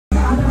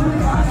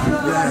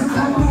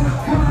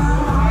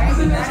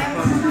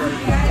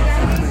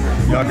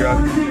Y'all got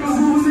it.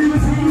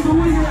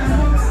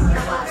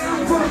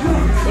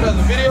 What else,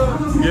 the video?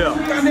 Yeah.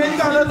 Goddamn, you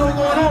gotta let know what's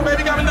going on, baby.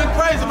 You got me looking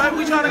crazy, man.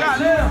 We trying to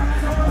goddamn.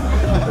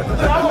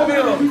 I'm over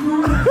here.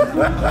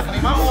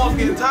 My arms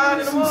getting tired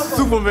in the motherfucker.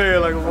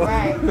 Superman like a boy.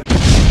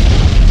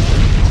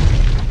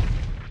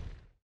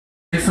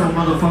 So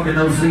motherfucking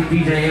no sleep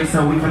DJ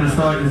so we finna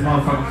start this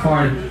motherfucking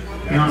party. You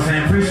know what I'm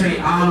saying? Appreciate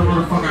all the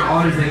motherfucking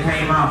artists that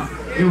came out.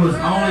 It was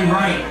only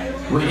right,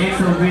 with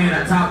EXO being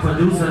the top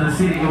producer in the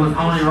city, it was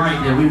only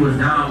right that we was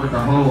down with the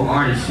whole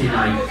artist shit.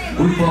 Like,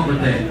 we fuck with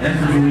that. That's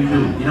just what we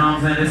do. You know what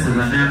I'm saying? This is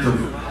a natural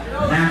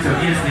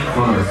instinct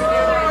for us.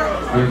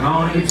 You're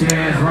going to get your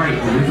ass right,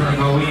 but we're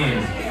gonna go in.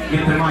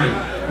 Get the mic.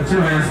 Get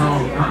your ass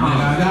on.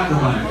 I got the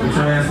mic. Get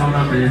your ass on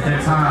up there. It's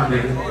that time,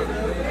 nigga.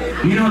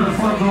 You know the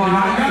fuck going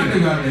on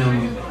here.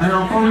 And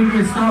before we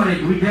get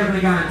started, we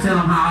definitely gotta tell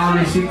them how all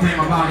this shit came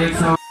about.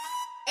 EXO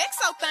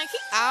think he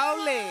all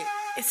lit.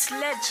 It's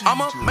legend.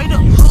 I'ma make the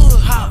hood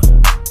hop.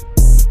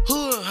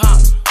 Hood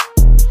hop.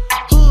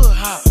 Hood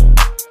hop.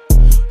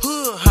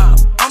 Hood hop.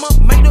 I'ma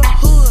make the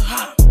hood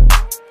hop.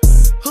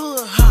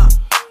 Hood hop.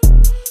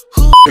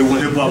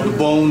 A1HipHop the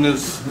bone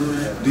is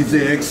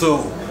DJ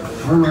EXO.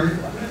 Alright.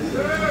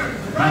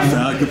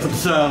 I'll get the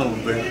sound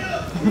on, baby.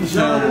 Oh,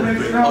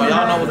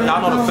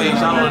 y'all know the face,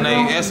 y'all know the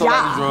name. SO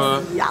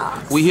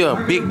Drug. We here,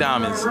 Big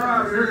Diamonds.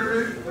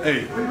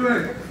 Hey,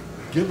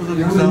 give us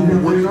an example.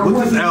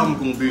 What this album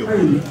gonna be about?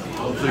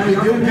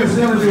 Listen,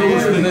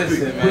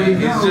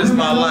 man, it's just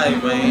my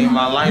life, man.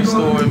 My life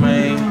story,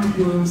 man.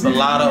 It's a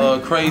lot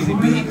of crazy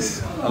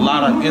beats, a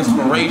lot of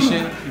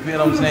inspiration. You feel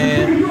what I'm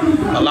saying?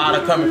 A lot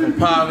of coming from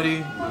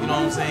poverty. You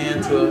know what I'm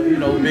saying?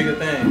 To bigger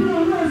things.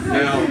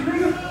 Now,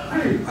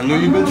 I know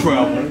you've been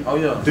traveling. Oh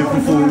yeah.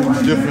 Different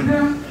foods, different.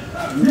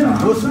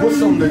 What's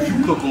something that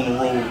you cook on the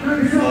road?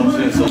 You know what I'm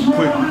saying? Something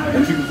quick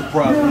that you can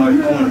surprise somebody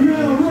 20. You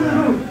know what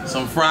I'm saying?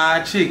 Some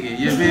fried chicken.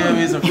 You feel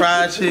me? Some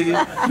fried chicken,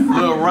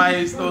 little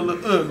rice, throw a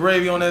little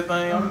gravy on that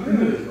thing. I'm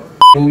good.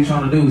 What we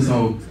trying to do?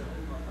 So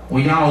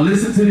when y'all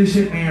listen to this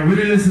shit, man,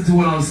 really listen to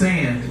what I'm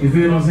saying. You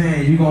feel what I'm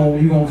saying? You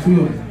gonna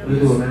feel it.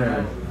 Let's do it,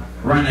 man.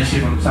 Run that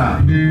shit from the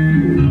top.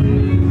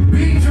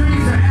 Big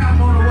dreams are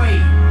out on the way.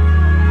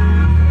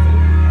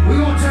 We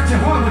gonna touch your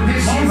heart with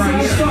this shit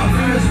right here.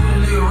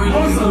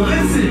 Also,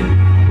 listen.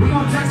 We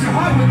gonna touch your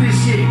heart with this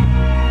shit.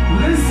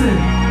 Listen.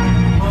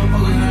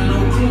 Motherfuckers had no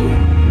clue.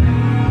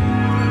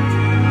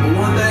 But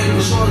one thing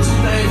for sure, two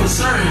things for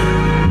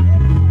certain.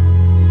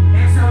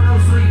 EXO no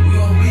sleep. We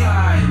gon' be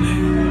alright,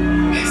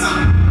 nigga. EXO.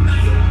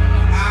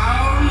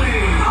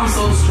 I'm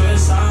so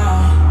stressed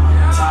out.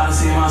 Tired to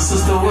see my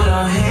sister with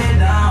her head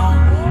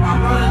down. My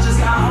brother just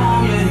got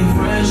home, yeah, he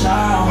fresh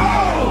out.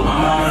 My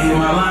mama hear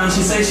my line,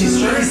 she say she's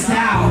stressed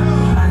out.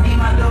 I need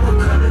my double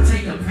cup to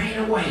take the pain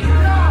away.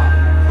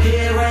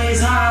 Head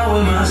raised high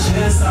with my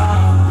chest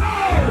out.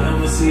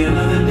 Never see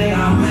another day,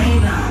 I may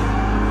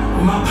not.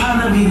 When my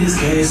partner be this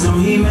case, no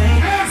he may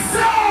not.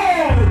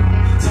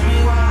 Tell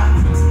me why.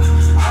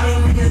 All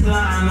these niggas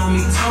lying on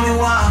me, tell me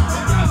why.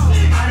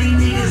 All these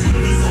niggas hate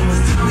me so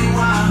much, tell me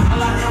why.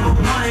 All I ever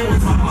wanted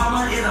was my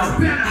mama in a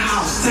better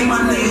house. Take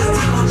my niggas to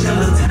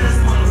Coachella, tear this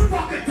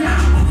motherfucker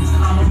down.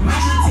 I'ma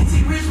make sure TT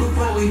rich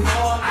before we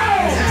fall.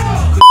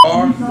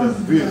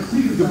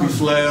 You could be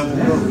slab.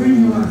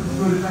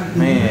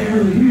 Man,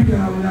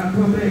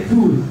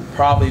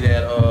 probably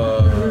that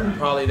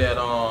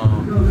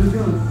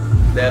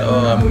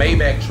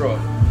Maybach truck.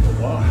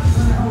 Wow.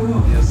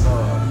 Yes, sir.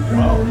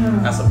 Wow.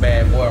 That's a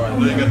bad boy right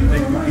there.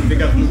 They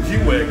got a new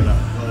G-Wagon out.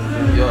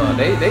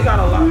 Yeah, they got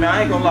a lot. Man,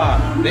 I ain't gonna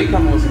lie. They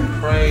come with some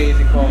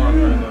crazy cars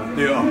right now.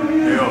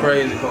 Yeah.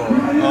 Crazy cars.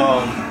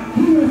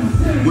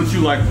 What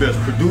you like best,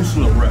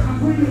 producing or rap?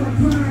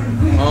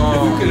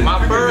 My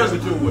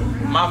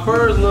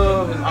first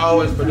love is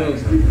always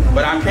producing,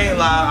 but I can't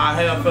lie, I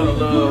have fell in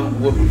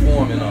love with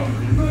performing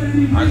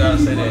on. I gotta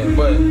say that.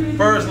 But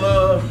first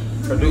love,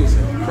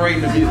 producing,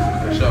 creating the music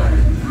for sure.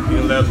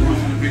 Any last words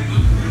to the people?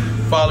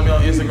 Follow me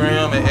on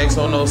Instagram at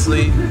EXO No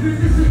Sleep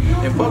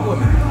and fuck with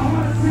me.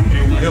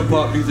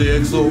 A1HipHop, DJ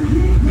EXO,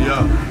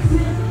 yeah.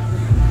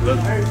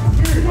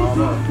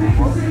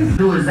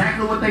 Do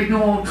exactly what they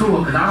do on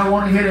tour, cause I don't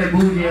want to hear that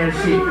bougie ass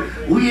shit.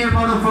 We in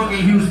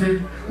motherfucking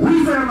Houston.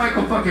 We finna make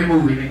a fucking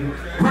movie, nigga.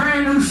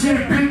 Brand new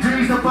shit, big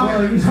dreams to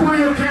fucking pull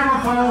your camera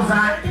phones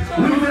out.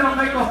 We finna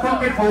make a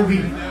fucking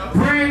movie.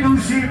 Brand new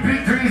shit,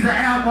 big dreams, the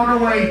album on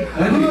the way.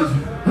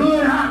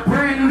 Hood hot,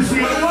 brand new shit.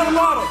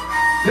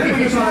 They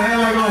get y'all the hell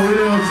like on with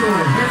it on tour.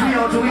 Yes, we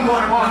on tour, we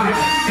going to market.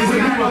 And we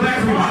gotta go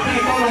back to I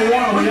can't go no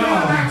water with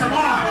y'all. Back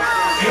tomorrow.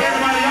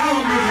 Everybody, y'all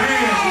gonna give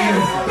hands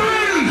here.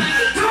 3,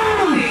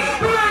 2,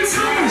 1,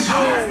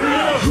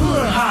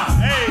 Hood hop.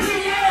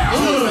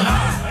 Hood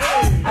hop.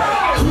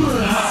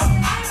 Hood hop.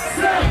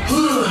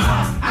 Hood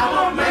hop. I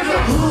wanna make a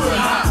hood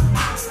hop.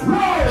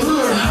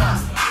 Hood hop.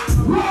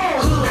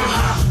 Hood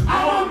hop.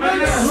 I wanna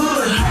make a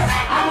hood hop.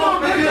 I wanna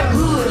make a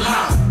hood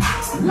hop.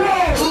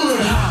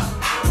 Hood hop.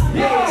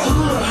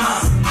 Hood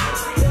hop.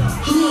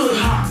 Hood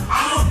hop.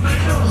 I wanna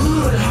make a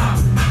hood hop.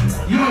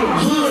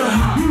 Hood hop.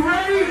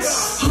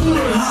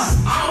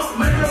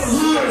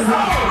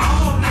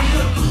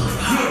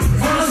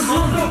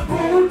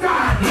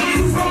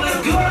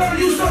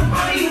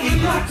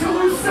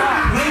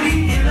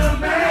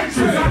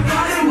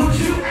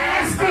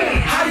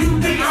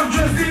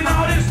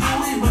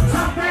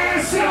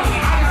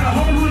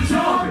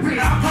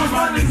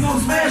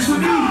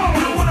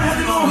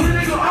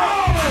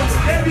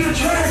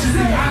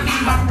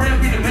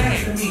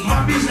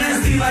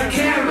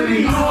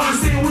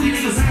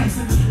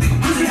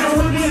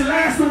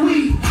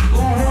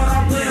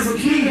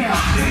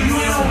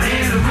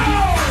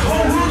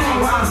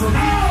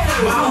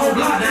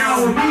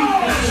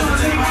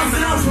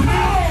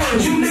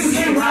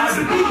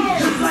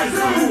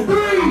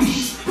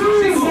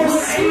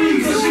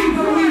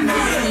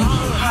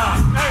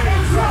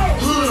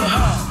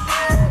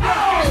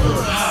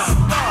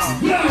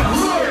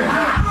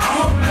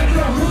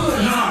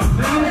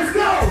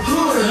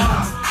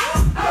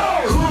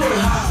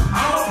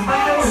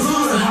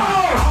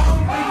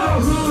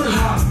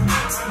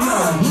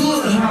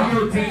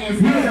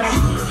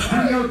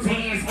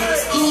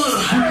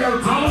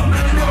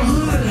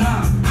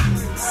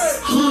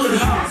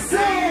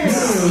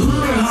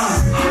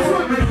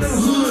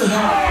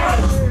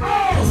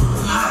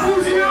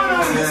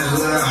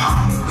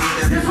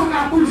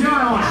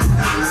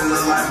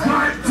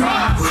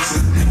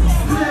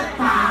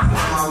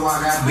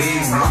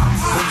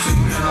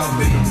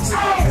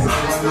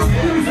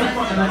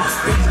 Free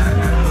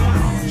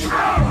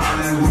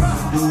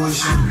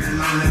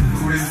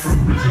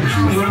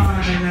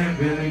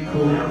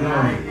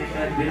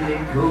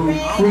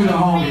the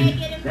homie.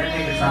 That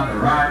nigga trying to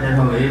ride that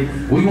whole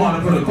head. We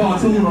want to put a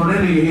cartoon on that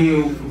nigga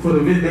head for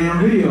the damn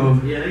video.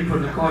 Yeah, they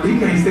put the cartoon. He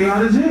can't stay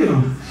out of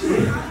jail.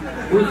 Shit.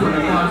 We put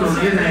the cartoon on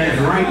his ass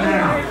right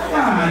now.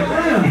 God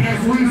damn. As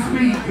we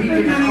speak, he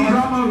can't even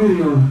drop my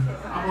video.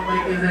 I'm gonna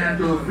make his ass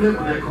do a flip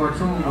with that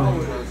cartoon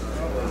on.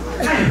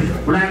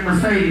 Hey, Black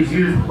Mercedes,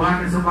 you just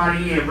blocking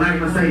somebody in. Black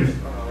Mercedes.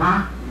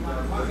 Huh?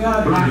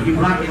 You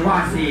blocking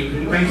watch it.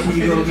 You make sure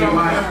you go get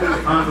watch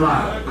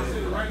unblocked.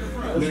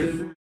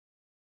 Yes.